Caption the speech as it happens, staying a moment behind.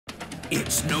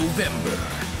It's November,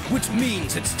 which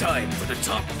means it's time for the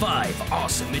top 5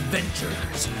 awesome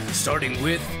adventures. Starting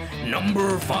with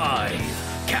number 5,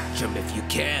 Catch 'em if you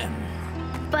can.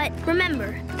 But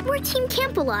remember, we're Team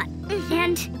Camp-A-Lot,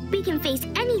 and we can face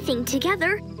anything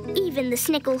together, even the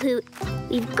Snicklehoot.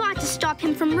 We've got to stop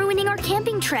him from ruining our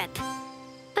camping trip.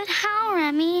 But how,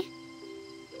 Remy?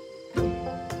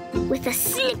 With a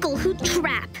Snicklehoot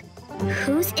trap.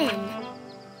 Who's in?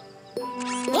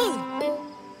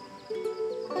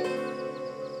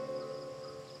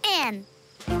 In.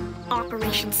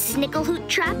 Operation Snicklehoot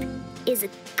Trap is a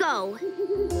go.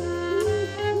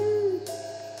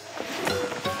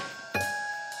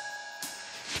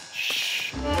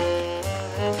 Shh.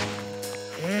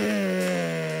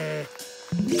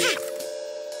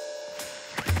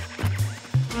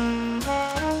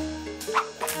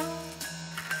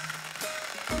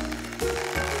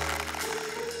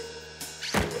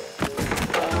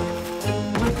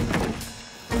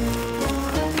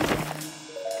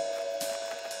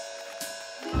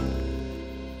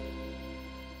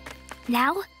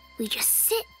 Now, we just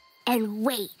sit and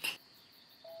wait.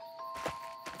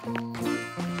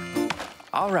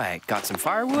 All right, got some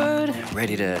firewood,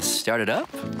 ready to start it up?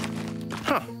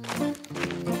 Huh.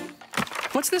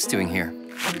 What's this doing here?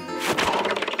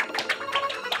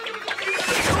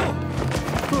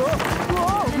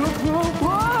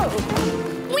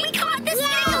 We caught the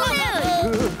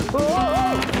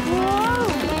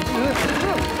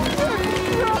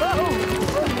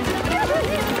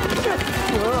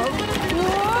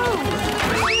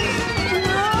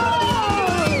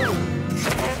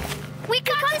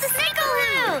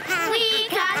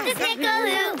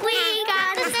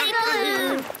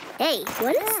Snicklehoot! Hey,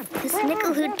 what is the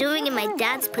Snicklehoot doing in my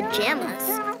dad's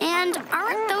pajamas? And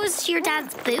aren't those your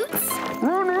dad's boots?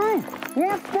 Remy,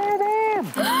 what's going on?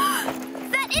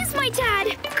 That is my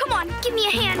dad! Come on, give me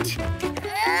a hand.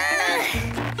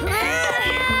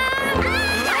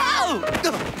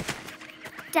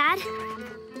 Dad,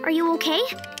 are you okay?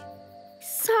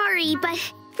 Sorry,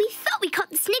 but we thought we caught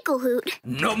the Snicklehoot.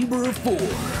 Number 4,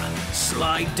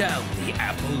 slide down the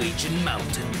Appalachian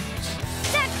Mountains.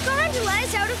 That gondola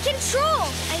is out of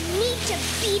control. I need to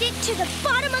beat it to the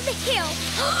bottom of the hill.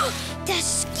 The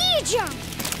ski jump.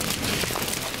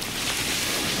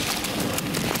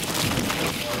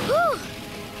 Whew.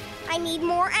 I need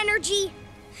more energy.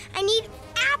 I need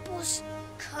apples.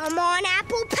 Come on,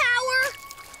 apple power.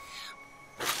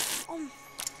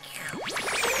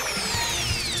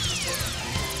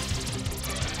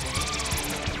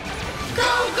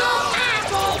 Go, go,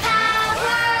 apple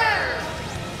power!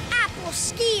 Apple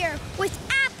skier with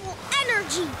apple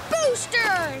energy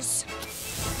boosters!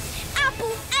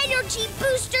 Apple energy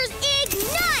boosters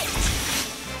ignite!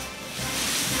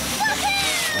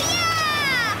 Woohoo! Yeah!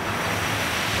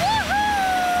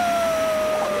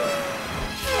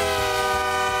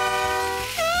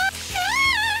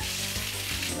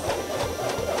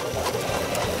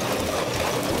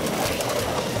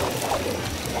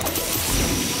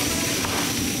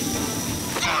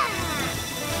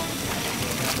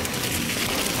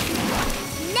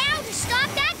 Now to stop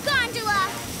that gondola!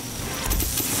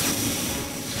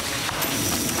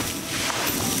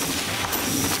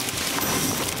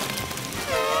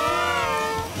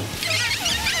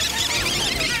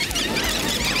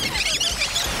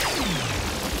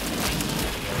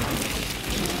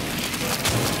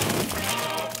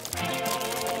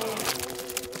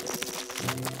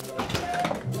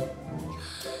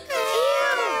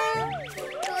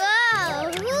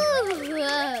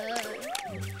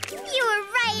 You were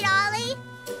right, Ollie.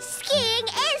 Skiing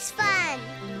is fun.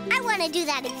 I want to do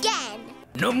that again.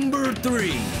 Number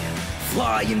 3,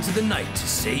 fly into the night to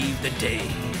save the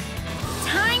day.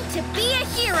 Time to be a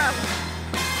hero!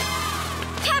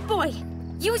 Catboy,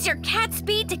 use your cat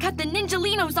speed to cut the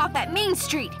Ninjalinos off at Main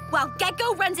Street, while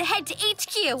Gecko runs ahead to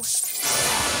HQ.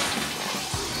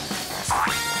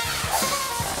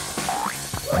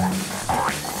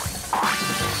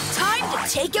 Time to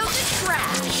take out the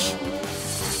trash!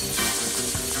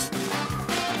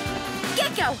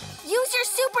 Gecko, use your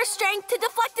super strength to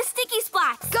deflect the sticky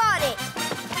splats. Got it!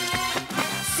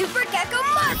 Super Gecko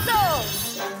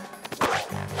muscles!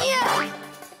 Yeah!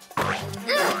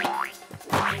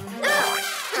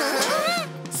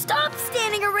 Stop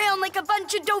standing around like a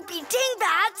bunch of dopey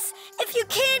dingbats! If you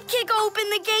can't kick open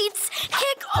the gates,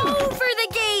 kick over the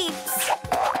gates!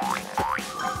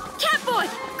 Catboy,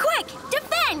 quick,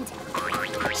 defend!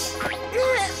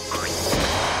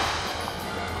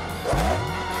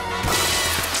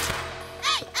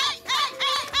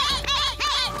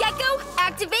 Gecko,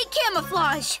 activate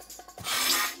camouflage!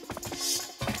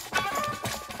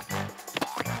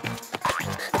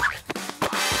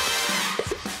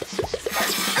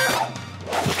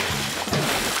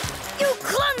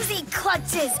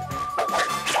 boxes.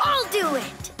 I'll do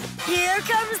it. Here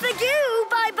comes the goo.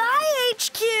 Bye-bye,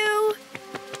 HQ.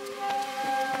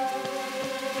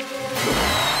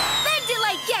 Bend it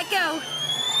like Gecko.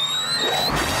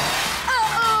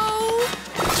 Uh-oh.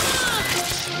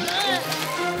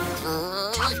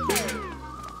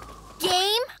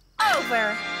 Game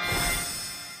over.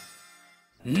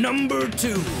 Number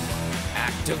 2.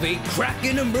 Activate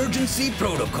Kraken Emergency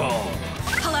Protocol.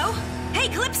 Hello? Hey,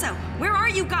 Calypso, where are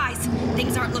you guys?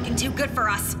 Things aren't looking too good for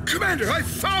us. Commander, I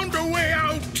found a way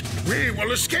out! We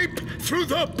will escape through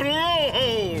the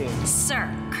blowhole!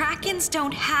 Sir, Krakens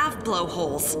don't have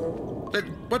blowholes.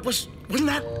 Wasn't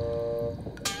that?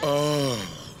 Oh,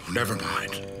 never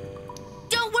mind.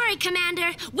 Don't worry,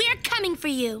 Commander. We're coming for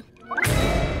you.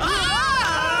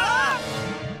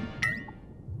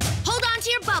 Hold on to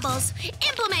your bubbles.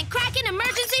 Implement Kraken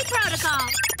Emergency Protocol.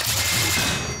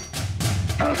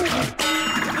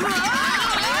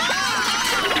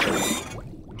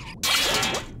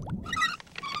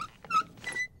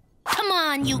 Come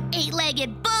on, you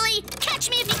eight-legged bully.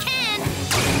 Catch me if you can.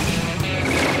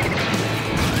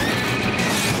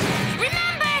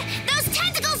 Remember, those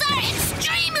tentacles are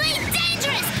extremely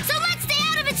dangerous, so let's stay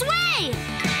out of its way.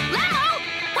 Lemmo,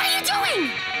 what are you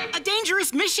doing? A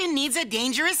dangerous mission needs a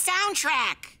dangerous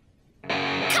soundtrack.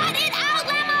 Cut it out,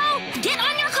 Lemmo! Get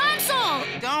on your console!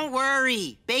 Don't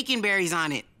worry. Baconberry's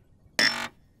on it.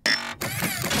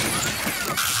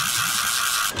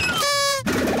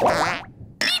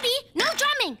 Maybe, no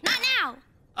drumming, not now.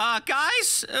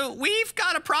 Guys, we've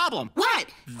got a problem. What?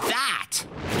 That.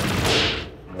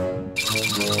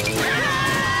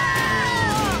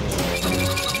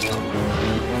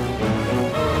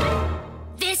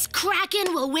 This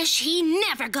Kraken will wish he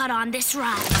never got on this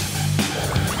ride.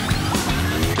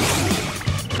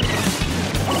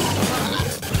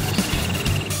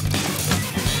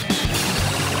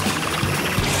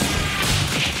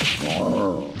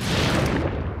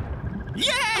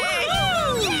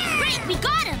 Great, we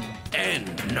got him! And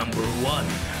number 1.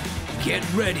 Get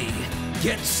ready,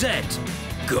 get set,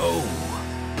 go.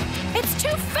 It's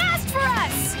too fast for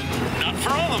us. Not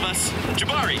for all of us.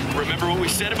 Jabari, remember what we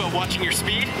said about watching your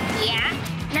speed? Yeah?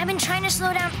 And I've been trying to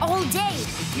slow down all day.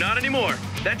 Not anymore.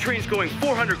 That train's going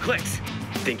 400 clicks.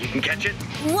 Think you can catch it?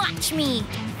 Watch me.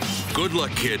 Good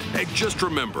luck, kid. Hey, just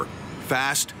remember,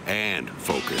 fast and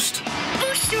focused.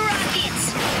 Booster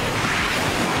rockets!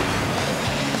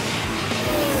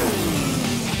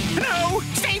 No!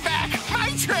 Stay back!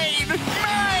 My train!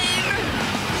 Mine!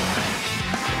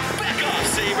 Back off,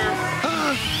 Saber.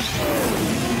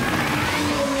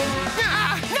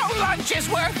 No lunch is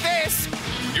worth this!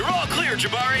 You're all clear,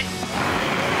 Jabari.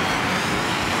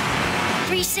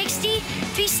 360,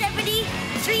 370,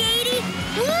 380.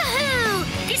 Woohoo!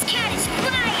 This cat is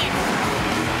flying!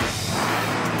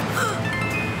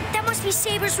 That must be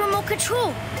Saber's remote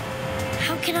control.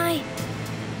 How can I...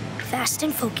 Fast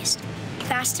and focused.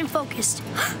 Fast and focused.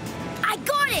 I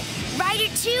got it! Rider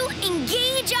 2,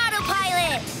 engage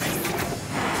autopilot!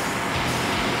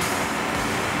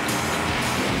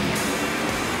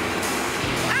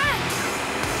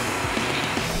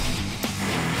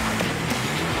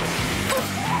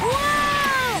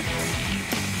 Whoa!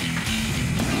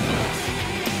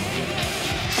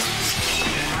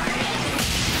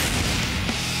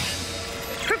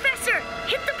 Professor,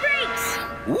 hit the brakes!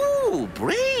 Ooh,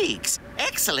 brakes!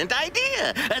 Excellent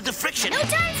idea. The friction... No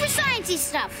time for sciencey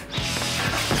stuff.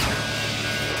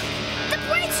 The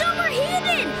brake's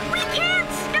overheated! We can't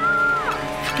stop!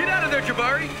 Get out of there,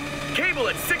 Jabari. Cable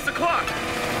at 6 o'clock.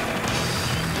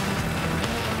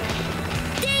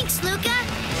 Thanks, Luca.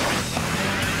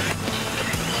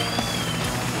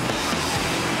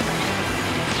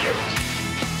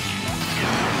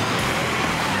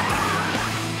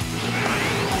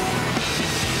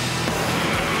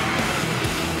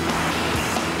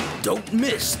 Don't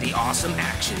miss the awesome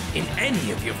action in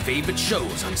any of your favorite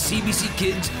shows on CBC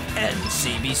Kids and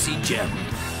CBC Gem.